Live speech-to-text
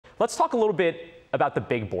Let's talk a little bit about the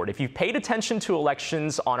big board. If you've paid attention to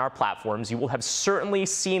elections on our platforms, you will have certainly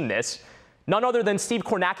seen this. None other than Steve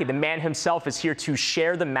Kornacki, the man himself, is here to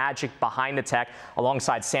share the magic behind the tech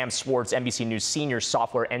alongside Sam Swartz, NBC News Senior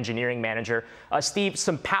Software Engineering Manager. Steve,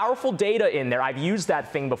 some powerful data in there. I've used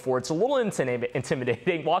that thing before. It's a little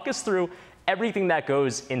intimidating. Walk us through everything that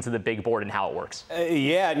goes into the big board and how it works.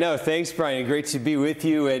 Yeah, no, thanks, Brian. Great to be with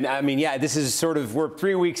you. And I mean, yeah, this is sort of, we're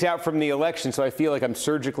 3 weeks out from the election, so I feel like I'm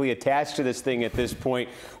surgically attached to this thing at this point.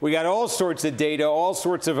 We got all sorts of data, all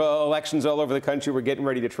sorts of elections all over the country. We're getting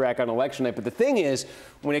ready to track on election night. But the thing is,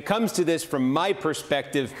 when it comes to this, from my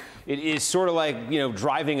perspective, it is sort of like, you know,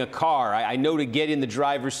 driving a car. I know to get in the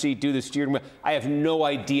driver's seat, do the steering wheel. I have no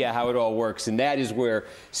idea how it all works, and that is where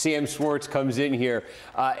Sam Swartz comes in here.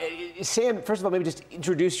 Sam, first of all, maybe just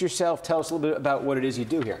introduce yourself. Tell us a little bit about what it is you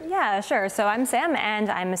do here. Yeah, sure. So I'm Sam,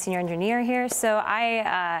 and I'm a senior engineer here. So I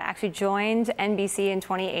actually joined NBC in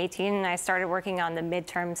 2018, and I started working on the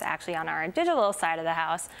midterms actually on our digital side of the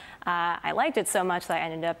house. I liked it so much that I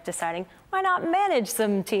ended up deciding, why not manage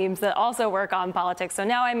some teams that also work on politics? So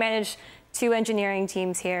now I manage 2 engineering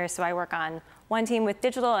teams here. So I work on one team with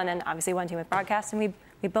digital and then obviously one team with broadcast. And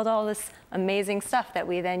we build all this amazing stuff that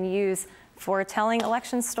we then use for telling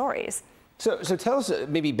election stories. So tell us,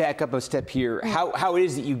 maybe back up a step here, how it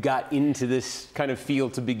is that you got into this kind of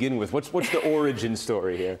field to begin with. What's the origin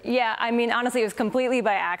story here? Yeah, I mean, honestly, it was completely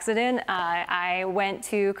by accident. I went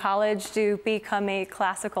to college to become a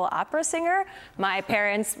classical opera singer. My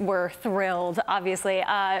parents were thrilled, obviously.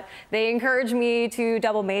 They encouraged me to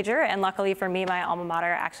double major, and luckily for me, my alma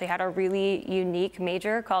mater actually had a really unique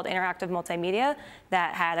major called Interactive Multimedia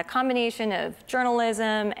that had a combination of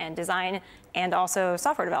journalism and design and also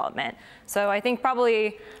software development. So I think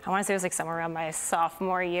probably, I want to say it was like somewhere around my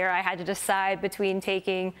sophomore year, I had to decide between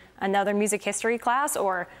taking another music history class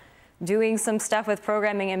or doing some stuff with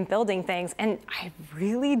programming and building things. And I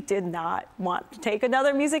really did not want to take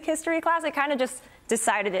another music history class. It kind of just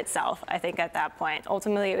decided itself, I think, at that point.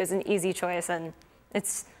 Ultimately, it was an easy choice, and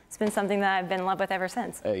it's been something that I've been in love with ever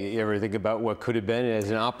since. You ever think about what could have been as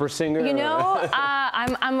an opera singer? You know,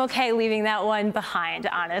 I'm okay leaving that one behind,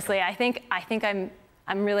 honestly. I think I'm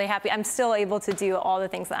really happy. I'm still able to do all the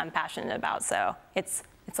things that I'm passionate about, so it's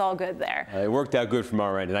all good there. It worked out good from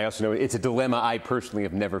our end, and I also know it's a dilemma I personally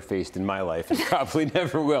have never faced in my life and probably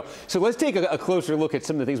never will. So let's take a closer look at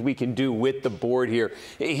some of the things we can do with the board here.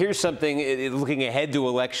 Here's something, looking ahead to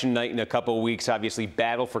election night in a couple of weeks, obviously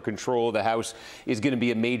battle for control of the House is going to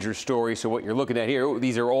be a major story. So what you're looking at here,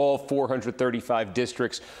 these are all 435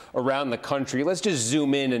 districts around the country. Let's just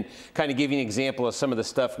zoom in and kind of give you an example of some of the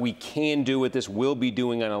stuff we can do with this, will be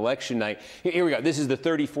doing on election night. Here we go. This is the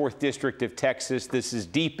 34th district of Texas. This is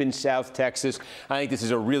deep in South Texas. I think this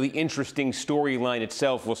is a really interesting storyline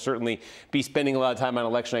itself. We'll certainly be spending a lot of time on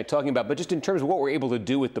election night talking about, but just in terms of what we're able to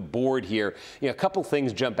do with the board here, you know, a couple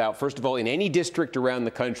things jump out. First of all, in any district around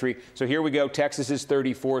the country, so here we go, Texas is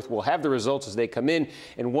 34th. We'll have the results as they come in,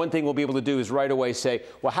 and one thing we'll be able to do is right away say,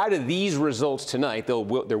 well, how do these results tonight, there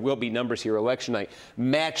will be numbers here election night,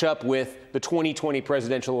 match up with the 2020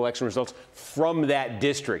 presidential election results from that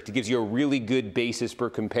district? It gives you a really good basis for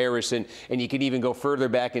comparison, and you can even go further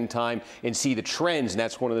back in time and see the trends, and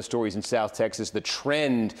that's one of the stories in South Texas, the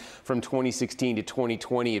trend from 2016 to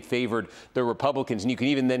 2020. It favored the Republicans, and you can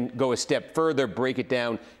even then go a step further, break it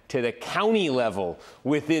down to the county level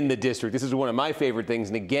within the district. This is one of my favorite things,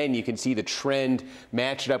 and again, you can see the trend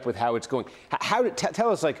matched up with how it's going. Tell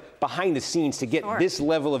us, like, behind the scenes to get this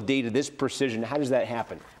level of data, this precision, how does that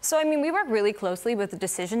happen? So, I mean, we work really closely with the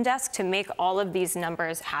decision desk to make all of these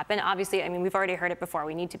numbers happen. Obviously, I mean, we've already heard it before.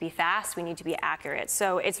 We need to be fast, we need to be accurate.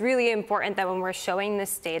 So it's really important that when we're showing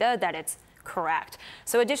this data that it's correct.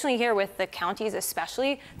 So additionally here with the counties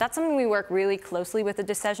especially, that's something we work really closely with the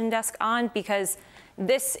decision desk on, because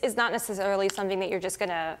this is not necessarily something that you're just going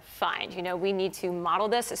to find. You know, we need to model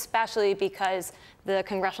this, especially because the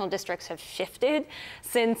congressional districts have shifted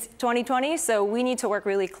since 2020. So we need to work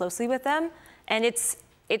really closely with them. And it's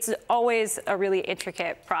always a really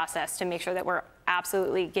intricate process to make sure that we're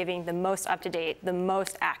absolutely giving the most up-to-date, the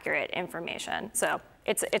most accurate information. So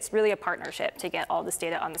it's really a partnership to get all this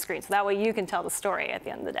data on the screen. So that way you can tell the story at the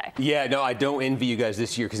end of the day. Yeah, no, I don't envy you guys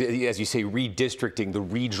this year because, as you say, redistricting, the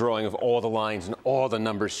redrawing of all the lines and all the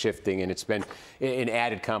numbers shifting, and it's been an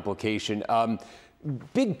added complication.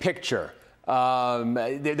 Big picture.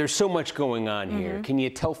 There's so much going on here. Can you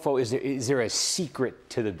tell folks, is there a secret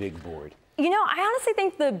to the big board? You know, I honestly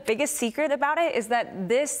think the biggest secret about it is that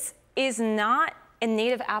this is not a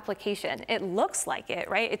native application. It looks like it,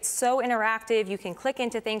 right? It's so interactive. You can click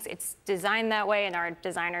into things. It's designed that way, and our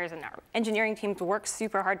designers and our engineering teams work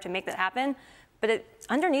super hard to make that happen. But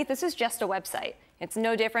underneath, this is just a website. It's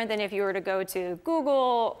no different than if you were to go to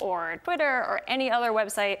Google or Twitter or any other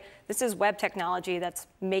website. This is web technology that's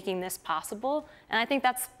making this possible. And I think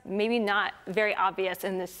that's maybe not very obvious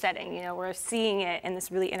in this setting. You know, we're seeing it in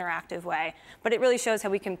this really interactive way. But it really shows how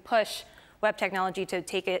we can push web technology to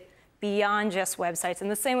take it beyond just websites in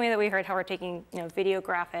the same way that we heard how we're taking, you know, video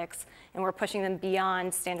graphics and we're pushing them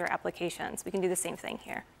beyond standard applications. We can do the same thing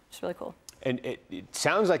here. It's really cool. And it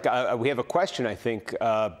sounds like we have a question, I think.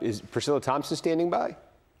 Is Priscilla Thompson standing by?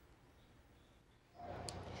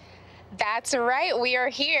 That's right. We are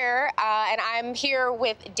here, and I'm here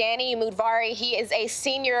with Danny Mudvari. He is a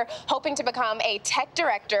senior hoping to become a tech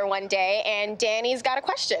director one day, and Danny's got a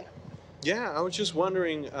question. Yeah, I was just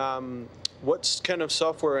wondering, what kind of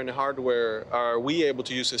software and hardware are we able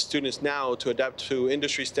to use as students now to adapt to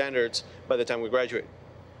industry standards by the time we graduate?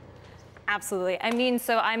 Absolutely. I mean,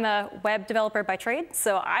 so I'm a web developer by trade.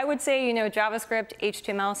 So I would say, you know, JavaScript,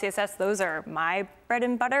 HTML, CSS, those are my bread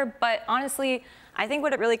and butter. But honestly, I think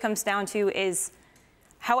what it really comes down to is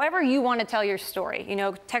however you want to tell your story. You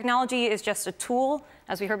know, technology is just a tool.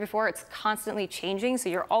 As we heard before, it's constantly changing. So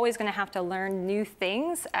you're always going to have to learn new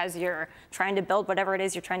things as you're trying to build whatever it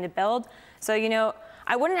is you're trying to build. So, you know,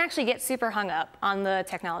 I wouldn't actually get super hung up on the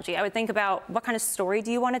technology. I would think about what kind of story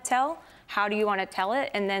do you want to tell? How do you want to tell it?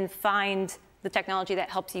 And then find the technology that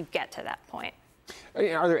helps you get to that point.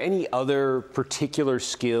 Are there any other particular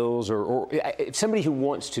skills or somebody who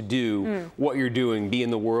wants to do what you're doing, be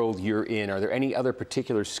in the world you're in, are there any other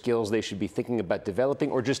particular skills they should be thinking about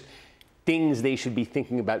developing or just things they should be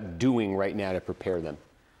thinking about doing right now to prepare them?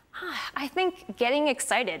 I think getting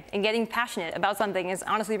excited and getting passionate about something is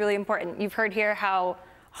honestly really important. You've heard here how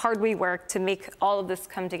hard we work to make all of this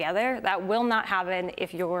come together. That will not happen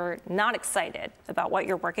if you're not excited about what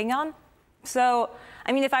you're working on. So,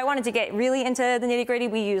 I mean, if I wanted to get really into the nitty-gritty,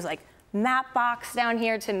 we use like Mapbox down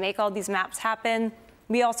here to make all these maps happen.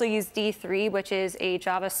 We also use D3, which is a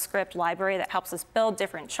JavaScript library that helps us build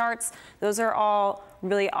different charts. Those are all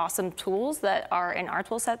really awesome tools that are in our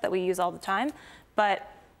tool set that we use all the time. But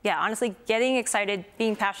yeah, honestly, getting excited,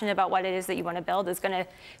 being passionate about what it is that you want to build is going to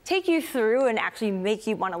take you through and actually make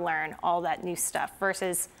you want to learn all that new stuff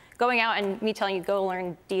versus going out and me telling you go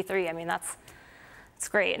learn D3. I mean, that's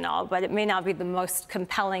great and all, but it may not be the most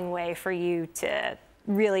compelling way for you to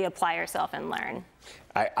really apply yourself and learn.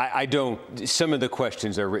 I don't, some of the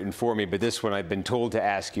questions are written for me, but this one I've been told to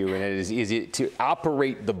ask you, and it is it to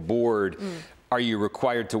operate the board, are you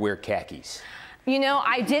required to wear khakis? You know,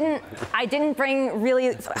 I didn't bring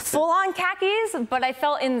really full-on khakis, but I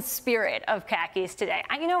felt in the spirit of khakis today.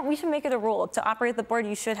 You know, we should make it a rule. To operate the board,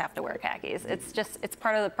 you should have to wear khakis. It's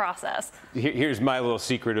part of the process. Here's my little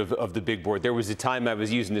secret of the big board. There was a time I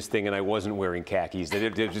was using this thing and I wasn't wearing khakis.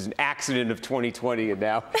 It was an accident of 2020, and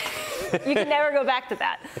now... You can never go back to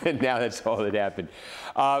that. And now that's all that happened.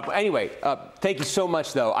 Anyway, thank you so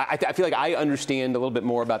much, though. I feel like I understand a little bit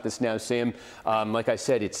more about this now, Sam. Like I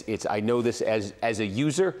said, I know this as a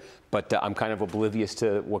user, but I'm kind of oblivious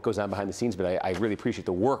to what goes on behind the scenes. But I really appreciate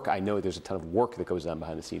the work. I know there's a ton of work that goes on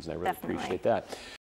behind the scenes, and I really appreciate that.